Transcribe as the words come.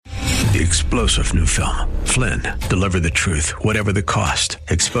The explosive new film, Flynn, deliver the truth, whatever the cost,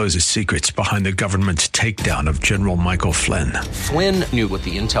 exposes secrets behind the government's takedown of General Michael Flynn. Flynn knew what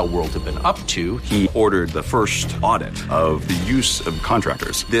the intel world had been up to. He ordered the first audit of the use of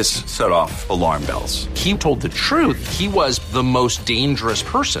contractors. This set off alarm bells. He told the truth. He was the most dangerous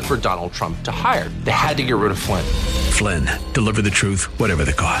person for Donald Trump to hire. They had to get rid of Flynn. Flynn, deliver the truth, whatever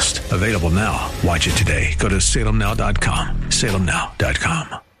the cost. Available now. Watch it today. Go to salemnow.com.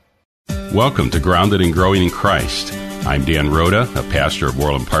 salemnow.com. Welcome to Grounded and Growing in Christ. I'm Dan Rhoda, a pastor of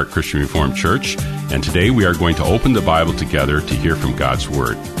Orland Park Christian Reformed Church, and today we are going to open the Bible together to hear from God's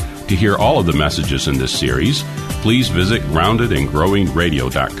Word. To hear all of the messages in this series, please visit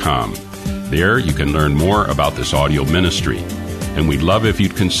groundedandgrowingradio.com. There you can learn more about this audio ministry, and we'd love if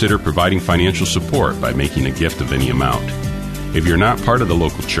you'd consider providing financial support by making a gift of any amount. If you're not part of the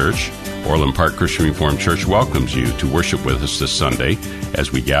local church, Orland Park Christian Reformed Church welcomes you to worship with us this Sunday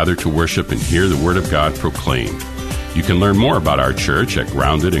as we gather to worship and hear the Word of God proclaimed. You can learn more about our church at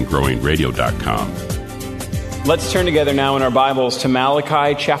groundedandgrowingradio.com. Let's turn together now in our Bibles to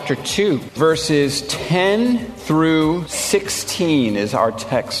Malachi chapter 2. Verses 10 through 16 is our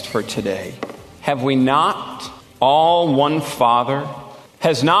text for today. Have we not all one Father?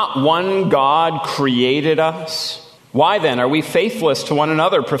 Has not one God created us? Why then are we faithless to one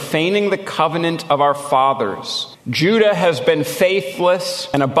another, profaning the covenant of our fathers? Judah has been faithless,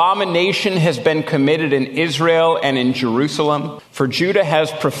 an abomination has been committed in Israel and in Jerusalem. For Judah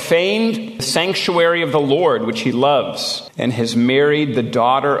has profaned the sanctuary of the Lord, which he loves, and has married the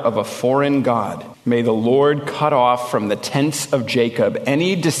daughter of a foreign god. May the Lord cut off from the tents of Jacob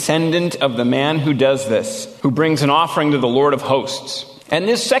any descendant of the man who does this, who brings an offering to the Lord of hosts. And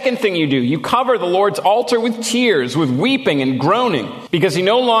this second thing you do, you cover the Lord's altar with tears, with weeping and groaning, because he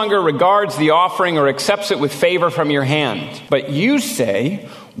no longer regards the offering or accepts it with favor from your hand. But you say,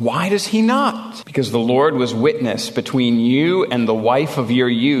 why does he not? Because the Lord was witness between you and the wife of your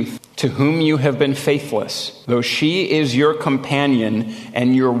youth, to whom you have been faithless, though she is your companion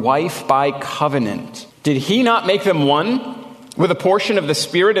and your wife by covenant. Did he not make them one with a portion of the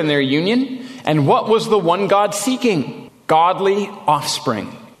Spirit in their union? And what was the one God seeking? Godly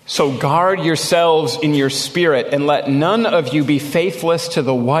offspring. So guard yourselves in your spirit, and let none of you be faithless to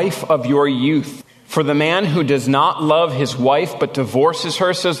the wife of your youth. For the man who does not love his wife but divorces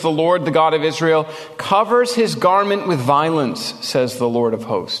her, says the Lord, the God of Israel, covers his garment with violence, says the Lord of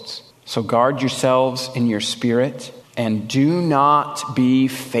hosts. So guard yourselves in your spirit, and do not be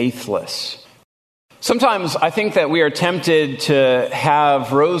faithless. Sometimes I think that we are tempted to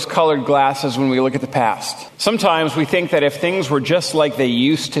have rose-colored glasses when we look at the past. Sometimes we think that if things were just like they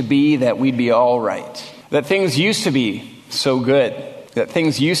used to be, that we'd be all right. That things used to be so good. That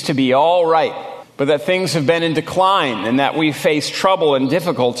things used to be all right. But that things have been in decline and that we face trouble and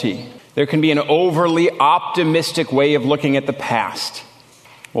difficulty. There can be an overly optimistic way of looking at the past.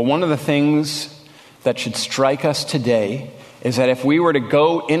 Well, one of the things that should strike us today is that if we were to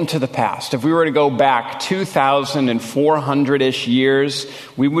go into the past, if we were to go back 2,400-ish years,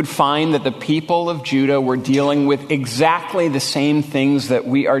 we would find that the people of Judah were dealing with exactly the same things that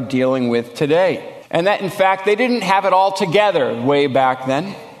we are dealing with today. And that, in fact, they didn't have it all together way back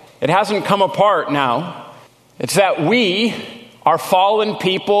then. It hasn't come apart now. It's that we are fallen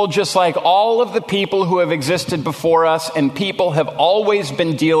people, just like all of the people who have existed before us, and people have always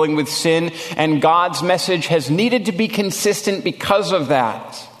been dealing with sin, and God's message has needed to be consistent because of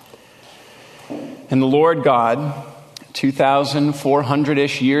that. And the Lord God,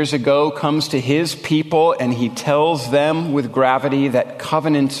 2,400-ish years ago, comes to his people, and he tells them with gravity that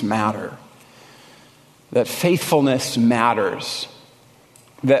covenants matter, that faithfulness matters,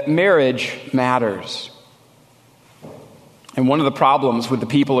 that marriage matters. And one of the problems with the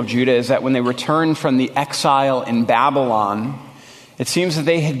people of Judah is that when they returned from the exile in Babylon, it seems that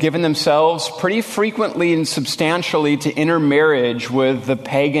they had given themselves pretty frequently and substantially to intermarriage with the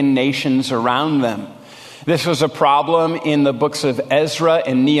pagan nations around them. This was a problem in the books of Ezra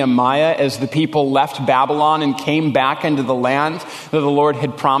and Nehemiah as the people left Babylon and came back into the land that the Lord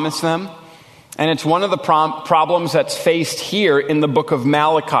had promised them. And it's one of the problems that's faced here in the book of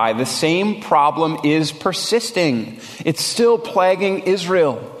Malachi. The same problem is persisting. It's still plaguing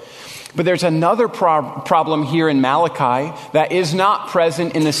Israel. But there's another problem here in Malachi that is not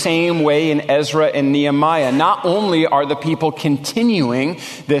present in the same way in Ezra and Nehemiah. Not only are the people continuing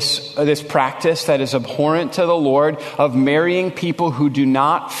this practice that is abhorrent to the Lord of marrying people who do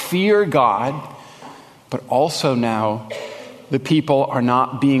not fear God, but also now the people are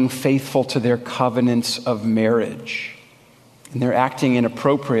not being faithful to their covenants of marriage. And they're acting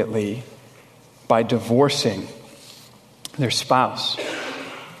inappropriately by divorcing their spouse.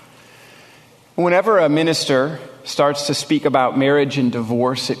 Whenever a minister starts to speak about marriage and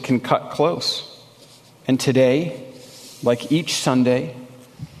divorce, it can cut close. And today, like each Sunday,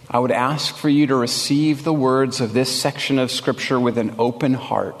 I would ask for you to receive the words of this section of Scripture with an open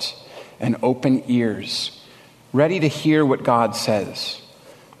heart and open ears, ready to hear what God says.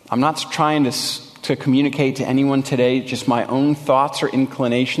 I'm not trying to communicate to anyone today just my own thoughts or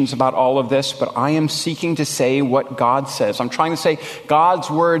inclinations about all of this, but I am seeking to say what God says. I'm trying to say God's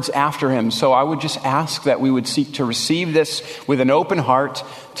words after him. So I would just ask that we would seek to receive this with an open heart,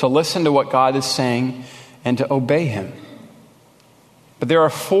 to listen to what God is saying, and to obey him. But there are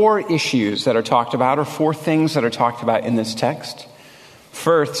 4 issues that are talked about, or 4 things that are talked about in this text.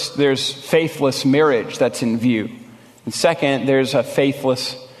 First, there's faithless marriage that's in view. And second, there's a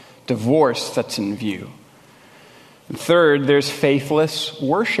faithless divorce that's in view. And third, there's faithless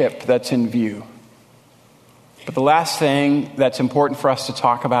worship that's in view. But the last thing that's important for us to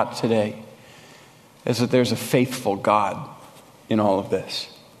talk about today is that there's a faithful God in all of this.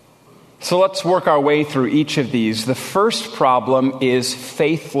 So let's work our way through each of these. The first problem is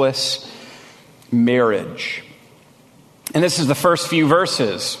faithless marriage. And this is the first few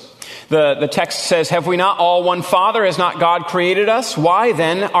verses. The text says, "Have we not all one Father? Has not God created us? Why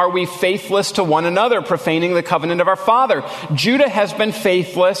then are we faithless to one another, profaning the covenant of our father? Judah has been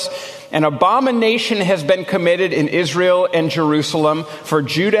faithless. An abomination has been committed in Israel and Jerusalem, for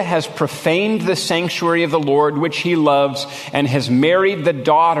Judah has profaned the sanctuary of the Lord, which he loves, and has married the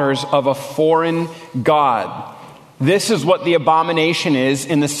daughters of a foreign god." This is what the abomination is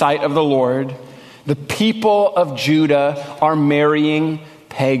in the sight of the Lord. The people of Judah are marrying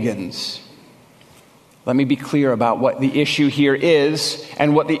pagans. Let me be clear about what the issue here is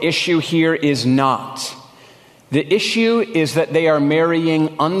and what the issue here is not. The issue is that they are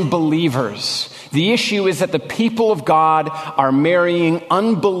marrying unbelievers. The issue is that the people of God are marrying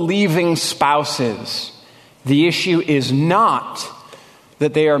unbelieving spouses. The issue is not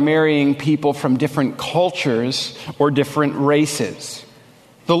that they are marrying people from different cultures or different races.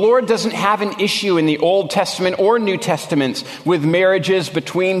 The Lord doesn't have an issue in the Old Testament or New Testaments with marriages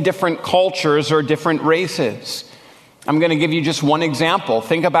between different cultures or different races. I'm going to give you just one example.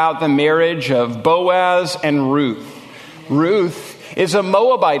 Think about the marriage of Boaz and Ruth. Ruth is a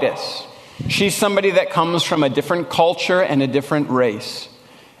Moabitess. She's somebody that comes from a different culture and a different race.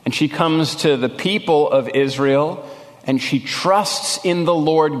 And she comes to the people of Israel, and she trusts in the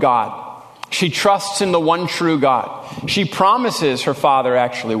Lord God. She trusts in the one true God. She promises her father,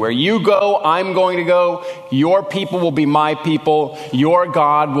 actually, where you go, I'm going to go. Your people will be my people. Your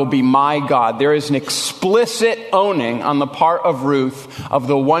God will be my God. There is an explicit owning on the part of Ruth of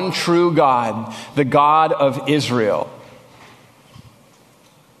the one true God, the God of Israel.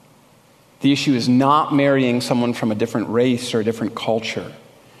 The issue is not marrying someone from a different race or a different culture.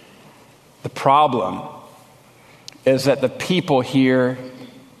 The problem is that the people here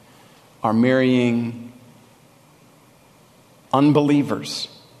are marrying unbelievers.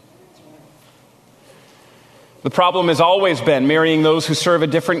 The problem has always been marrying those who serve a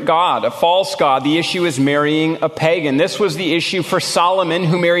different God, a false God. The issue is marrying a pagan. This was the issue for Solomon,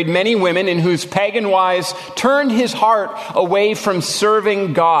 who married many women and whose pagan wives turned his heart away from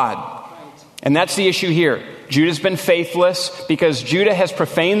serving God. And that's the issue here. Judah's been faithless because Judah has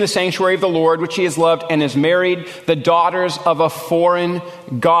profaned the sanctuary of the Lord, which he has loved, and has married the daughters of a foreign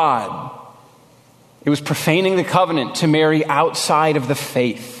god. It was profaning the covenant to marry outside of the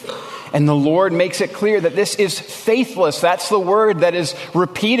faith. And the Lord makes it clear that this is faithless. That's the word that is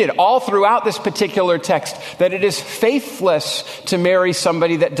repeated all throughout this particular text, that it is faithless to marry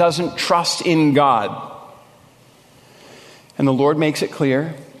somebody that doesn't trust in God. And the Lord makes it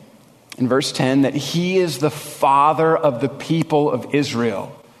clear in verse 10 that he is the father of the people of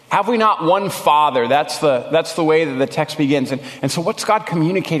Israel. Have we not one father? That's the way that the text begins. And so what's God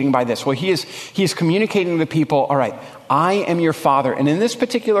communicating by this? Well, he is communicating to the people, all right, I am your father. And in this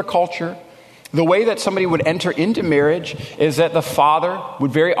particular culture, the way that somebody would enter into marriage is that the father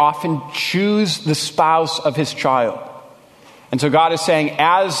would very often choose the spouse of his child. And so God is saying,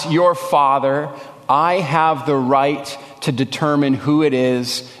 as your father, I have the right to determine who it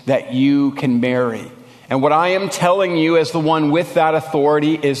is that you can marry. And what I am telling you as the one with that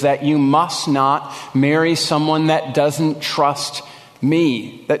authority is that you must not marry someone that doesn't trust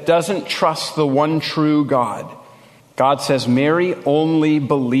me, that doesn't trust the one true God. God says, marry only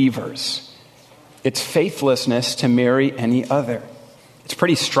believers. It's faithlessness to marry any other. It's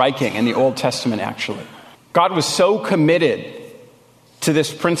pretty striking in the Old Testament, actually. God was so committed to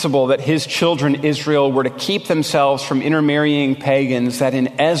this principle that his children Israel were to keep themselves from intermarrying pagans that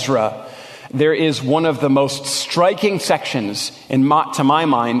in Ezra there is one of the most striking sections, to my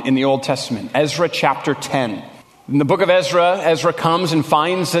mind, in the Old Testament, Ezra chapter 10. In the book of Ezra, Ezra comes and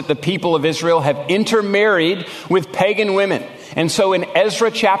finds that the people of Israel have intermarried with pagan women. And so in Ezra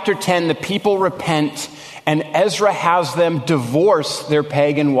chapter 10, the people repent, and Ezra has them divorce their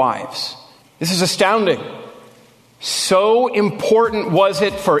pagan wives. This is astounding. So important was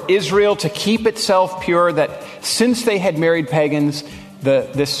it for Israel to keep itself pure that since they had married pagans,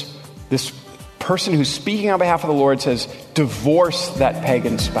 this person who's speaking on behalf of the Lord says, divorce that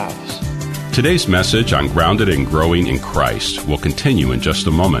pagan spouse. Today's message on Grounded and Growing in Christ will continue in just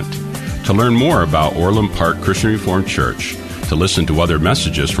a moment. To learn more about Orland Park Christian Reformed Church, to listen to other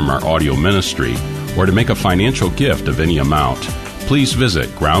messages from our audio ministry, or to make a financial gift of any amount, please visit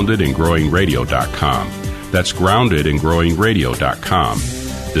groundedandgrowingradio.com. That's groundedandgrowingradio.com.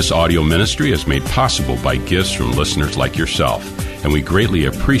 This audio ministry is made possible by gifts from listeners like yourself, and we greatly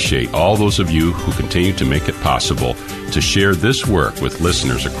appreciate all those of you who continue to make it possible to share this work with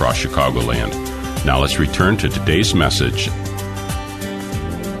listeners across Chicagoland. Now let's return to today's message.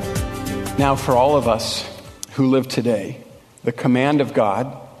 Now, for all of us who live today, the command of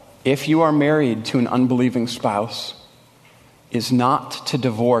God, if you are married to an unbelieving spouse, is not to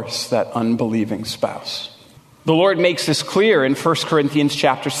divorce that unbelieving spouse. The Lord makes this clear in 1 Corinthians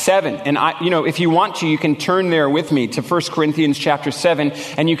chapter 7. And if you want to, you can turn there with me to 1 Corinthians chapter 7,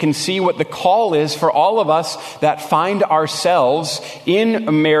 and you can see what the call is for all of us that find ourselves in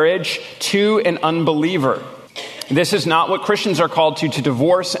a marriage to an unbeliever. This is not what Christians are called to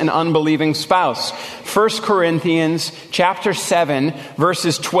divorce an unbelieving spouse. 1 Corinthians chapter 7,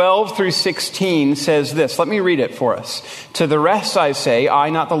 verses 12 through 16 says this. Let me read it for us. To the rest I say, I,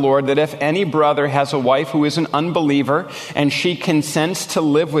 not the Lord, that if any brother has a wife who is an unbeliever, and she consents to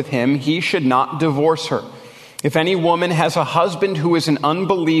live with him, he should not divorce her. If any woman has a husband who is an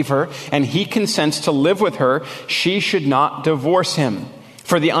unbeliever, and he consents to live with her, she should not divorce him.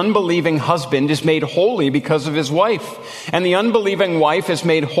 For the unbelieving husband is made holy because of his wife, and the unbelieving wife is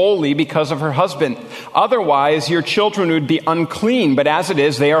made holy because of her husband. Otherwise, your children would be unclean, but as it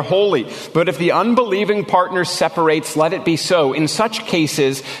is, they are holy. But if the unbelieving partner separates, let it be so. In such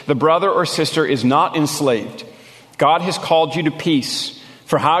cases, the brother or sister is not enslaved. God has called you to peace.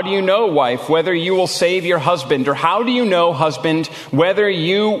 For how do you know, wife, whether you will save your husband? Or how do you know, husband, whether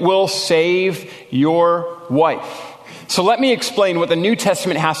you will save your wife? So let me explain what the New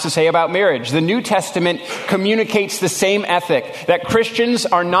Testament has to say about marriage. The New Testament communicates the same ethic, that Christians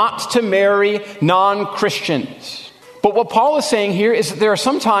are not to marry non-Christians. But what Paul is saying here is that there are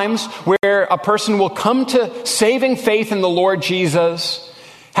some times where a person will come to saving faith in the Lord Jesus,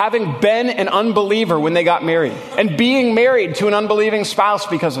 having been an unbeliever when they got married, and being married to an unbelieving spouse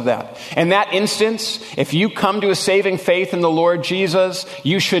because of that. In that instance, if you come to a saving faith in the Lord Jesus,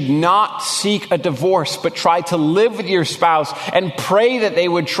 you should not seek a divorce, but try to live with your spouse and pray that they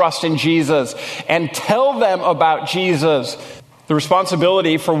would trust in Jesus and tell them about Jesus. The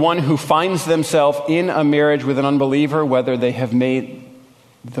responsibility for one who finds themselves in a marriage with an unbeliever, whether they have made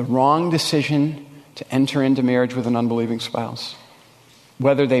the wrong decision to enter into marriage with an unbelieving spouse,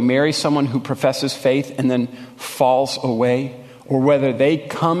 whether they marry someone who professes faith and then falls away, or whether they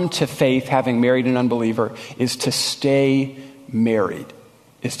come to faith having married an unbeliever, is to stay married.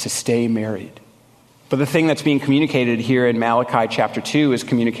 But the thing that's being communicated here in Malachi chapter 2 is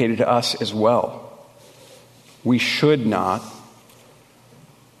communicated to us as well. We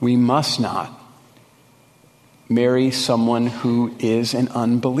must not marry someone who is an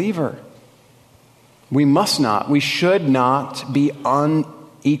unbeliever. We should not be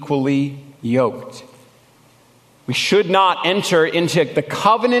unequally yoked. We should not enter into the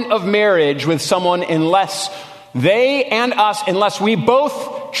covenant of marriage with someone unless they and us, unless we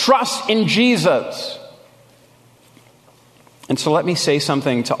both trust in Jesus. And so let me say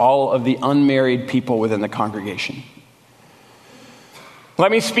something to all of the unmarried people within the congregation.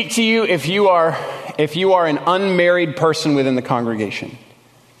 Let me speak to you if you are an unmarried person within the congregation.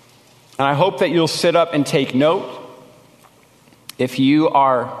 And I hope that you'll sit up and take note. If you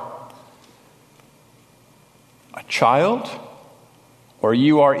are a child, or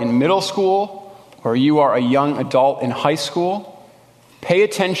you are in middle school, or you are a young adult in high school, pay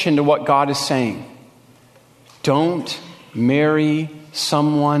attention to what God is saying. Don't marry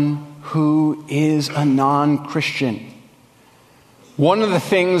someone who is a non-Christian. One of the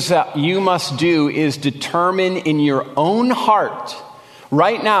things that you must do is determine in your own heart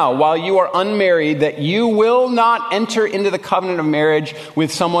right now, while you are unmarried, that you will not enter into the covenant of marriage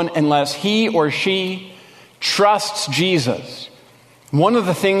with someone unless he or she trusts Jesus. One of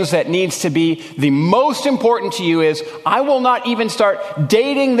the things that needs to be the most important to you is, I will not even start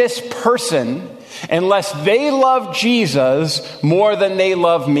dating this person unless they love Jesus more than they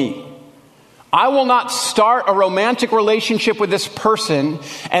love me. I will not start a romantic relationship with this person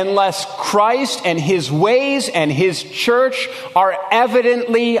unless Christ and his ways and his church are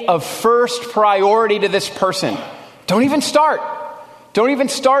evidently of first priority to this person. Don't even start. Don't even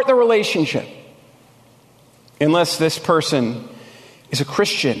start the relationship unless this person is a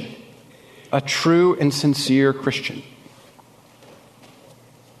Christian, a true and sincere Christian.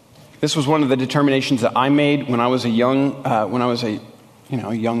 This was one of the determinations that I made when I was a young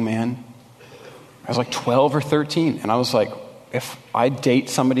man. I was like 12 or 13, and I was like, if I date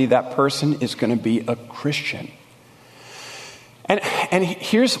somebody, that person is going to be a Christian. And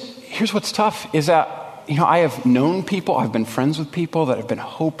here's what's tough is that, I have known people, I've been friends with people that have been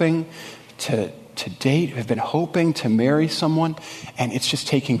hoping to date, have been hoping to marry someone, and it's just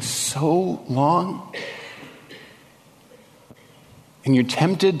taking so long. And you're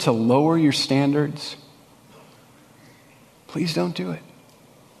tempted to lower your standards. Please don't do it.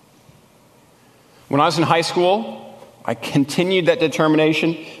 When I was in high school, I continued that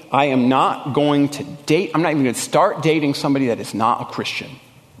determination. I am not going to date, I'm not even going to start dating somebody that is not a Christian.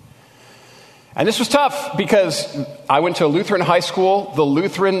 And this was tough because I went to a Lutheran high school. The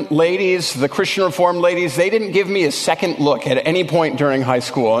Lutheran ladies, the Christian Reformed ladies, they didn't give me a second look at any point during high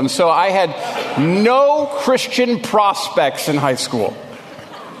school. And so I had no Christian prospects in high school.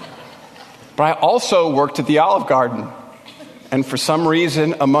 But I also worked at the Olive Garden. And for some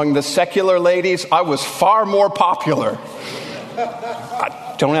reason, among the secular ladies, I was far more popular.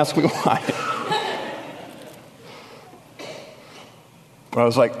 Don't ask me why. But I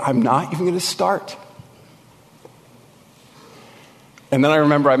was like, I'm not even going to start. And then I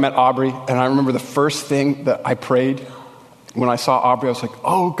remember I met Aubrey, and I remember the first thing that I prayed when I saw Aubrey, I was like,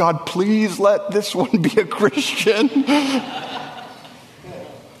 oh, God, please let this one be a Christian.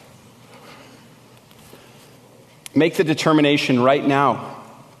 Make the determination right now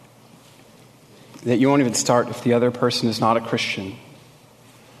that you won't even start if the other person is not a Christian.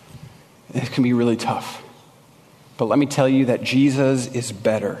 It can be really tough. But let me tell you that Jesus is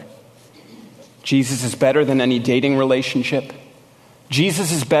better. Jesus is better than any dating relationship.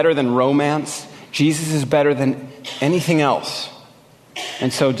 Jesus is better than romance. Jesus is better than anything else.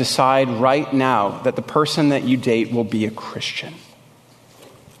 And so decide right now that the person that you date will be a Christian.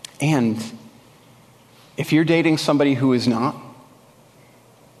 And if you're dating somebody who is not,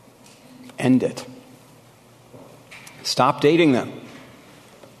 end it. Stop dating them.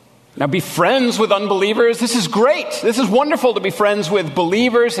 Now, be friends with unbelievers. This is great. This is wonderful to be friends with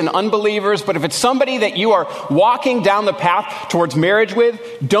believers and unbelievers. But if it's somebody that you are walking down the path towards marriage with,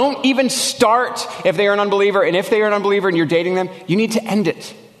 don't even start if they are an unbeliever. And if they are an unbeliever and you're dating them, you need to end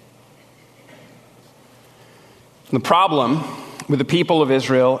it. The problem with the people of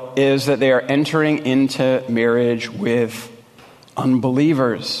Israel is that they are entering into marriage with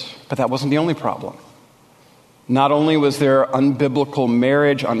unbelievers. But that wasn't the only problem. Not only was there unbiblical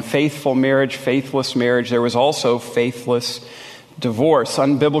marriage, unfaithful marriage, faithless marriage, there was also faithless divorce.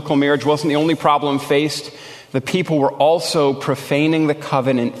 Unbiblical marriage wasn't the only problem faced. The people were also profaning the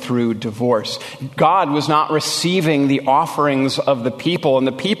covenant through divorce. God was not receiving the offerings of the people, and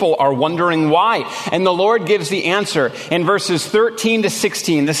the people are wondering why. And the Lord gives the answer in verses 13 to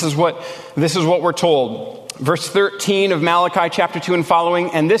 16. This is what we're told. Verse 13 of Malachi chapter 2 and following,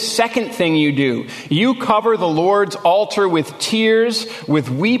 and this second thing you do, you cover the Lord's altar with tears, with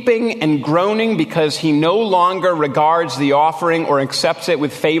weeping and groaning, because he no longer regards the offering or accepts it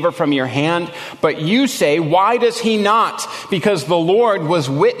with favor from your hand. But you say, why does he not? Because the Lord was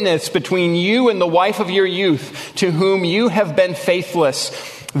witness between you and the wife of your youth, to whom you have been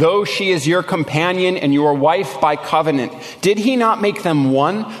faithless, though she is your companion and your wife by covenant. Did he not make them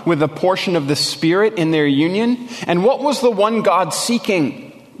one with a portion of the Spirit in their union? And what was the one God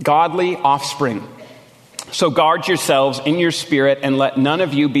seeking? Godly offspring. So guard yourselves in your spirit, and let none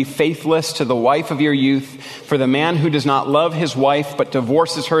of you be faithless to the wife of your youth. For the man who does not love his wife but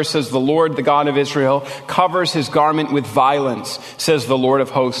divorces her, says the Lord, the God of Israel, covers his garment with violence, says the Lord of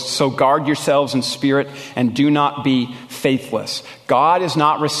hosts. So guard yourselves in spirit and do not be faithless. God is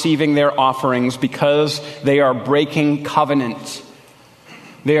not receiving their offerings because they are breaking covenant.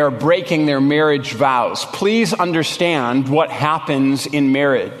 They are breaking their marriage vows. Please understand what happens in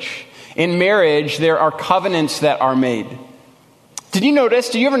marriage. In marriage, there are covenants that are made. Did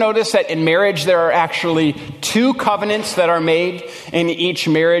you ever notice that in marriage there are actually 2 covenants that are made in each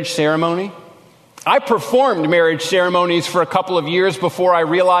marriage ceremony? I performed marriage ceremonies for a couple of years before I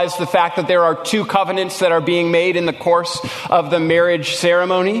realized the fact that there are 2 covenants that are being made in the course of the marriage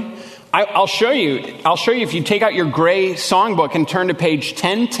ceremony. I'll show you if you take out your gray songbook and turn to page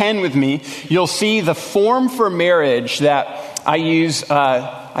 1010 with me, you'll see the form for marriage that I use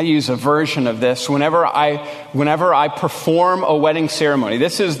a version of this whenever I perform a wedding ceremony.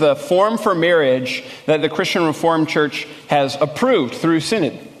 This is the form for marriage that the Christian Reformed Church has approved through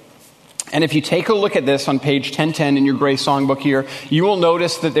Synod. And if you take a look at this on page 1010 in your gray songbook here, you will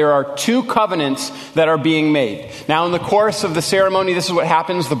notice that there are 2 covenants that are being made. Now, in the course of the ceremony, this is what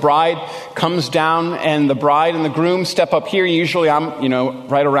happens. The bride comes down, and the bride and the groom step up here. Usually I'm,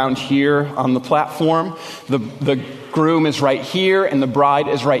 right around here on the platform. The groom is right here, and the bride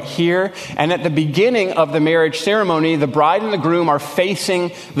is right here. And at the beginning of the marriage ceremony, the bride and the groom are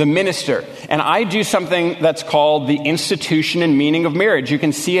facing the minister. And I do something that's called the institution and meaning of marriage. You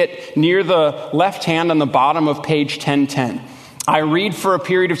can see it near the left hand on the bottom of page 1010. I read for a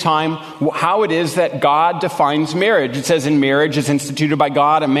period of time how it is that God defines marriage. It says in marriage is instituted by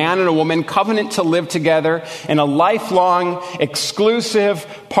God, a man and a woman covenant to live together in a lifelong, exclusive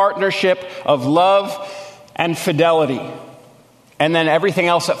partnership of love and fidelity. And then everything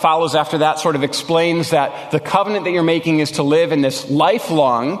else that follows after that sort of explains that the covenant that you're making is to live in this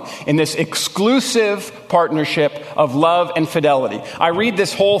lifelong, in this exclusive partnership of love and fidelity. I read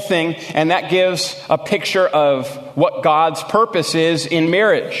this whole thing, and that gives a picture of what God's purpose is in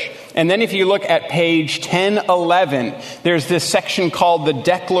marriage. And then if you look at page 1011, there's this section called the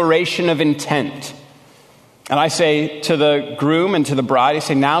Declaration of Intent. And I say to the groom and to the bride, I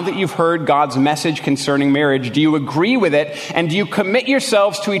say, now that you've heard God's message concerning marriage, do you agree with it? And do you commit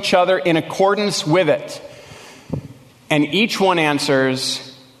yourselves to each other in accordance with it? And each one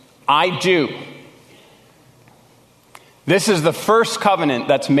answers, I do. This is the first covenant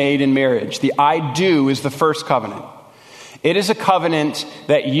that's made in marriage. The I do is the first covenant. It is a covenant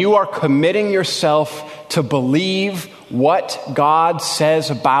that you are committing yourself to believe what God says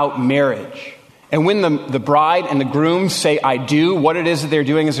about marriage. And when the bride and the groom say, I do, what it is that they're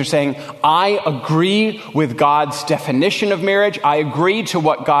doing is they're saying, I agree with God's definition of marriage. I agree to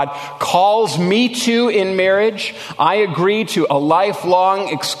what God calls me to in marriage. I agree to a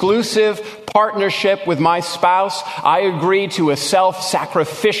lifelong, exclusive partnership with my spouse. I agree to a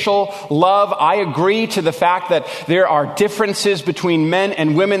self-sacrificial love. I agree to the fact that there are differences between men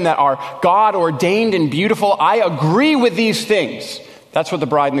and women that are God-ordained and beautiful. I agree with these things. That's what the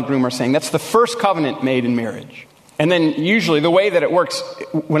bride and the groom are saying. That's the first covenant made in marriage. And then usually the way that it works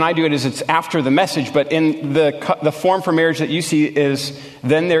when I do it is it's after the message, but in the form for marriage that you see is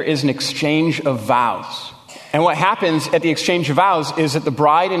then there is an exchange of vows. And what happens at the exchange of vows is that the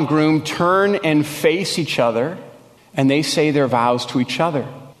bride and groom turn and face each other and they say their vows to each other.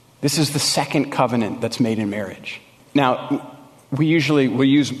 This is the second covenant that's made in marriage. Now, we usually will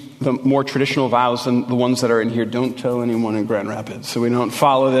use the more traditional vows than the ones that are in here. Don't tell anyone in Grand Rapids, so we don't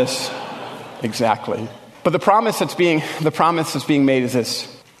follow this exactly. But the promise that's being made is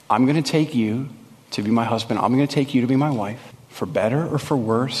this: I'm going to take you to be my husband. I'm going to take you to be my wife, for better or for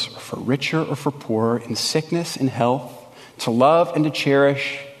worse, or for richer or for poorer, in sickness and health, to love and to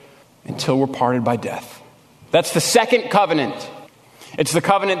cherish until we're parted by death. That's the second covenant. It's the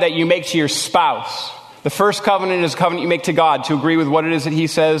covenant that you make to your spouse. The first covenant is a covenant you make to God to agree with what it is that he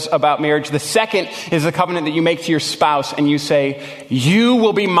says about marriage. The second is a covenant that you make to your spouse and you say, you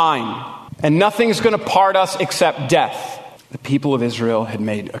will be mine and nothing's going to part us except death. The people of Israel had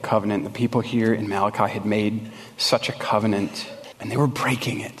made a covenant. The people here in Malachi had made such a covenant and they were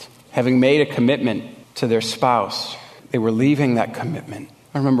breaking it. Having made a commitment to their spouse, they were leaving that commitment.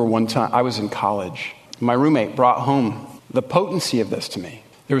 I remember one time I was in college. My roommate brought home the potency of this to me.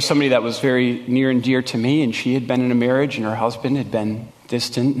 There was somebody that was very near and dear to me, and she had been in a marriage, and her husband had been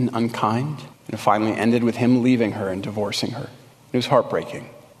distant and unkind. And it finally ended with him leaving her and divorcing her. It was heartbreaking.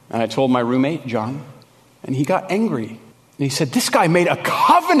 And I told my roommate, John, and he got angry. And he said, this guy made a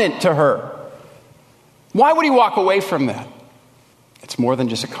covenant to her. Why would he walk away from that? It's more than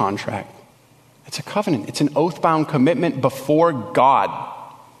just a contract. It's a covenant. It's an oath-bound commitment before God.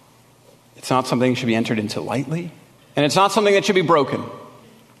 It's not something that should be entered into lightly, and it's not something that should be broken.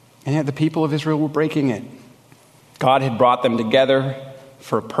 And yet the people of Israel were breaking it. God had brought them together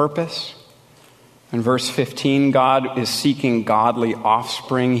for a purpose. In verse 15, God is seeking godly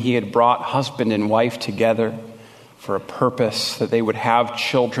offspring. He had brought husband and wife together for a purpose, that they would have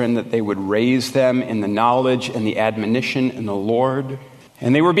children, that they would raise them in the knowledge and the admonition in the Lord.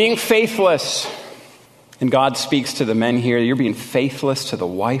 And they were being faithless. And God speaks to the men here, you're being faithless to the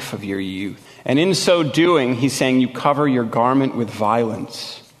wife of your youth. And in so doing, he's saying you cover your garment with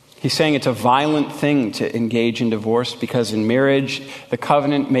violence. He's saying it's a violent thing to engage in divorce because in marriage, the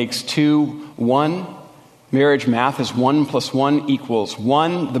covenant makes 2 1. Marriage math is 1 + 1 =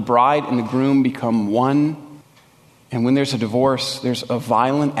 1. The bride and the groom become one. And when there's a divorce, there's a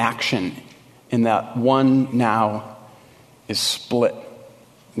violent action in that one now is split.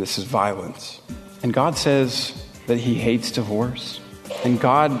 This is violence. And God says that he hates divorce. And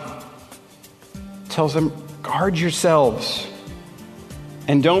God tells them, guard yourselves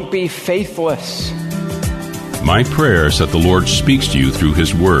and don't be faithless. My prayer is that the Lord speaks to you through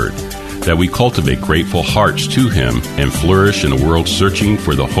his word, that we cultivate grateful hearts to him and flourish in a world searching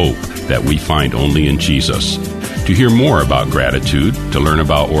for the hope that we find only in Jesus. To hear more about gratitude, to learn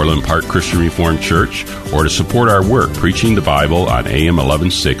about Orland Park Christian Reformed Church, or to support our work preaching the Bible on AM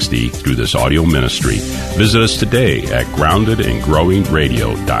 1160 through this audio ministry, visit us today at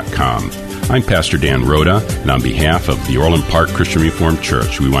groundedandgrowingradio.com. I'm Pastor Dan Rhoda, and on behalf of the Orland Park Christian Reformed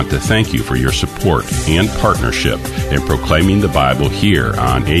Church, we want to thank you for your support and partnership in proclaiming the Bible here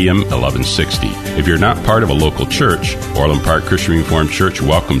on AM 1160. If you're not part of a local church, Orland Park Christian Reformed Church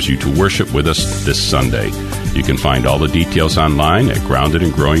welcomes you to worship with us this Sunday. You can find all the details online at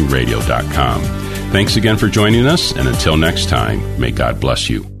groundedandgrowingradio.com. Thanks again for joining us, and until next time, may God bless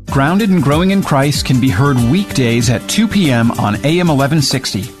you. Grounded and Growing in Christ can be heard weekdays at 2 p.m. on AM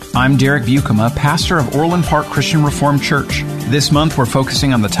 1160. I'm Derek Buikema, pastor of Orland Park Christian Reformed Church. This month we're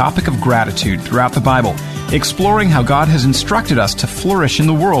focusing on the topic of gratitude throughout the Bible, exploring how God has instructed us to flourish in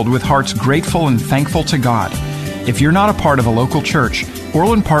the world with hearts grateful and thankful to God. If you're not a part of a local church,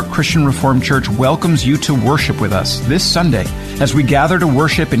 Orland Park Christian Reformed Church welcomes you to worship with us this Sunday as we gather to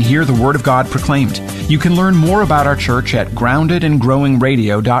worship and hear the Word of God proclaimed. You can learn more about our church at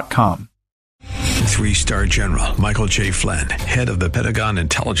groundedandgrowingradio.com. 3-star General Michael J. Flynn, head of the Pentagon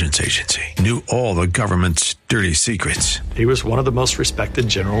Intelligence Agency, knew all the government's dirty secrets. He was one of the most respected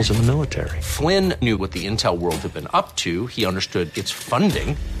generals in the military. Flynn knew what the intel world had been up to. He understood its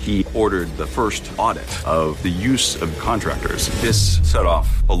funding. He ordered the first audit of the use of contractors. This set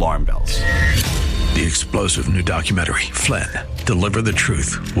off alarm bells. The explosive new documentary, Flynn, Deliver the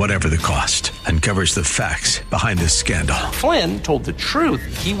Truth, Whatever the Cost, uncovers the facts behind this scandal. Flynn told the truth.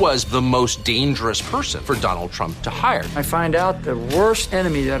 He was the most dangerous person for Donald Trump to hire. I find out the worst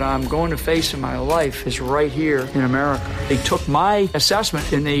enemy that I'm going to face in my life is right here in America. They took my assessment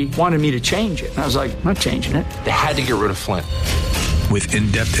and they wanted me to change it. And I was like, I'm not changing it. They had to get rid of Flynn. With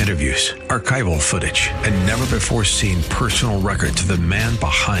in-depth interviews, archival footage, and never-before-seen personal records of the man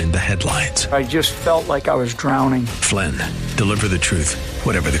behind the headlines. I just felt like I was drowning. Flynn, Deliver the Truth,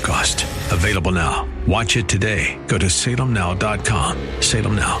 Whatever the Cost. Available now. Watch it today. Go to salemnow.com.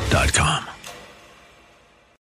 salemnow.com.